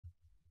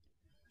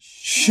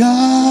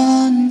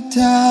Chantal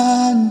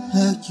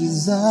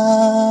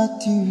Hakiza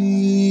TV,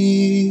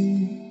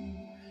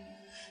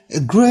 a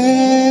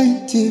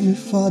great TV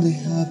for the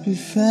happy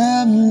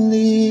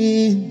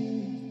family.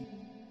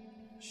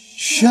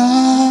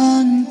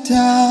 Chantal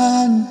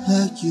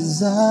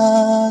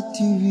Hakiza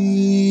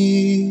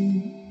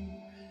TV,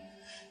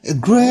 a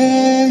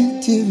great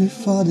TV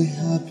for the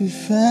happy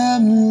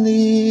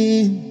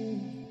family.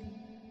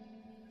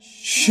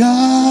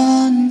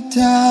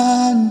 Chantal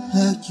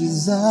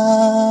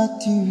Hakiza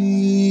TV,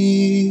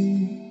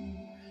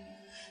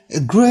 a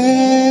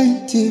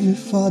great TV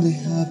for the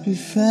happy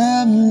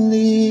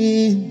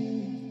family.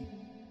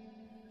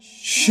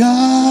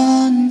 Chantal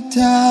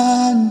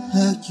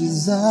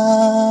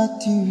Hakiza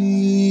TV,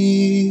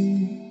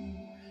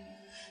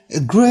 a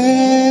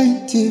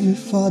great TV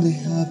for the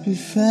happy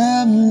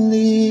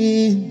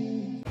family.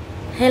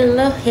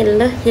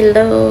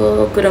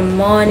 Hello, good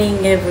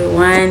morning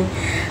everyone.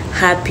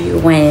 Happy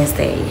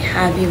Wednesday.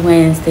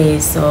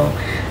 So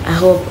I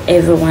hope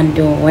everyone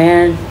doing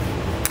well.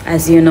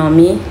 As you know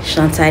me,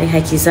 Chantal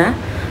Hakiza,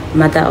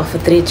 mother of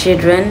 3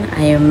 children.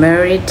 I am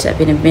married. I've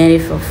been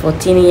married for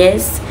 14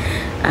 years.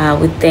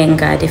 We thank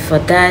God for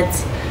that.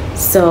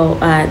 So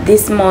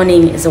this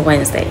morning is a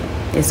Wednesday.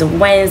 It's a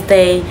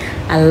Wednesday.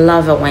 I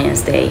love a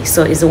Wednesday.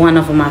 So it's one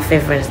of my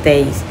favorite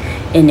days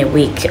in a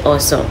week.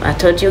 Also, I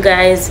told you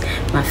guys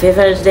my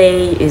favorite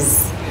day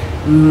is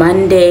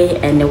Monday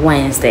and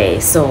Wednesday.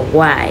 So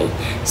why?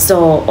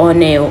 So on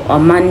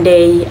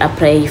Monday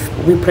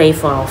we pray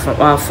for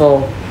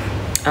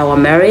our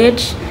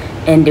marriage,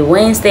 and the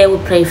Wednesday we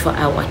pray for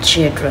our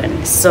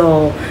children.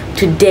 So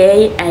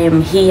today I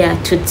am here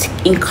to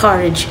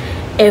encourage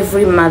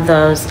every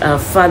mother's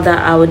father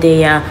out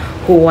there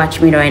who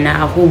watch me right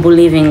now, who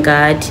believe in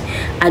God.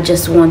 I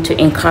just want to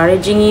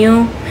encouraging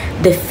you.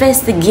 The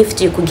first gift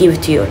you could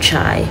give to your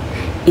child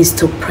is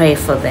to pray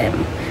for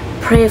them.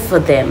 Pray for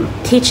them,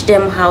 teach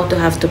them how to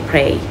have to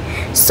pray.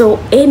 So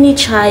any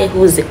child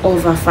who's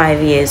over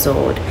 5 years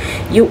old,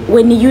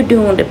 when you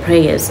doing the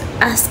prayers,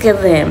 ask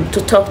them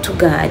to talk to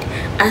God.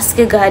 Ask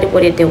God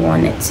what they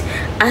want it.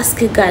 Ask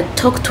God,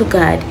 talk to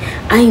God.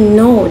 I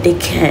know they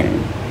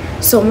can.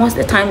 So most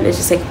of the time they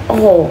just say,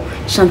 oh,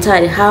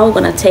 Chantal, how am I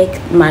gonna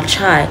take my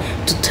child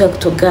to talk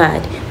to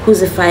God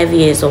who's 5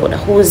 years old,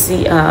 who's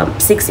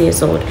 6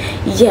 years old?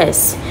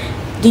 Yes.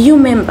 Do you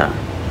remember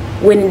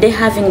when they're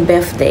having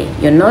birthday,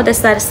 they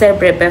start to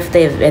celebrate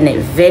birthday in a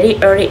very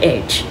early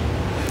age?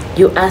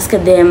 You ask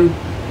them,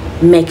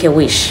 make a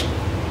wish.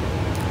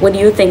 What do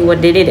you think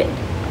what they did?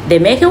 They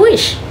make a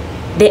wish.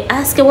 They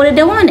ask what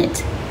they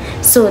wanted.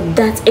 So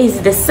that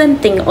is the same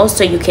thing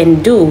also you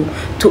can do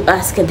to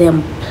ask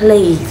them,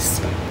 please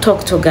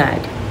talk to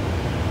God.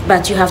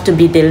 But you have to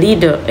be the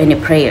leader in the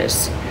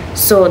prayers.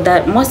 So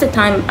that most of the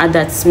time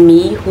that's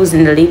me who's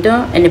in the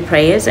leader in the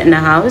prayers in the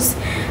house,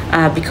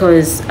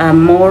 because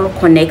I'm more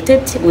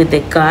connected with the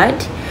God.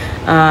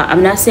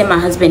 I'm not saying my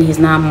husband he's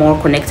not more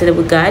connected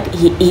with God.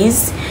 He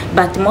is,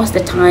 but most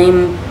of the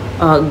time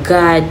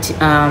God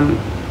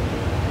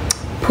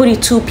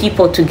put 2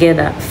 people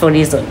together for a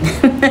reason.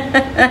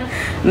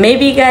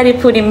 Maybe God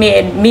is putting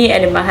me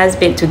and my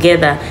husband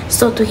together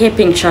so to help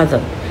each other,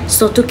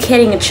 so to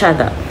caring each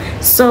other.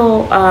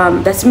 So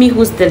that's me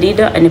who's the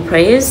leader in the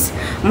prayers.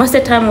 Most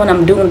of the time when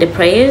I'm doing the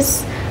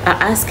prayers, I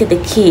ask the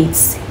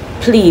kids,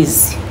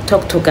 please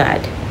talk to God.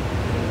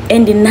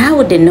 And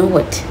now they know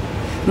it.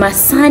 My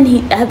son,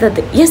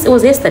 it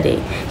was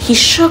yesterday, he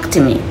shocked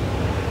me.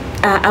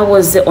 I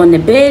was on the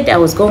bed, I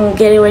was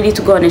getting ready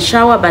to go in the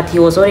shower, but he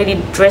was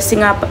already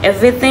dressing up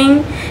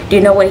everything. Do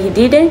you know what he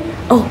did?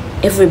 Oh,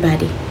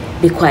 everybody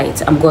be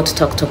quiet, I'm going to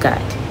talk to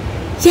God.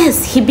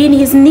 Yes, he been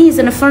his knees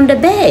in front of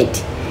the bed.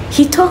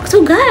 He talked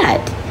to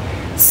God.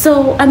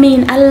 So I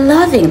mean, I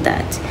loving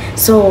that.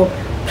 So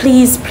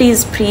please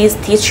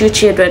teach your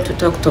children to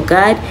talk to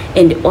God,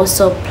 and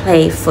also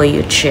pray for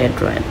your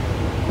children.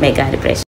 May God bless you.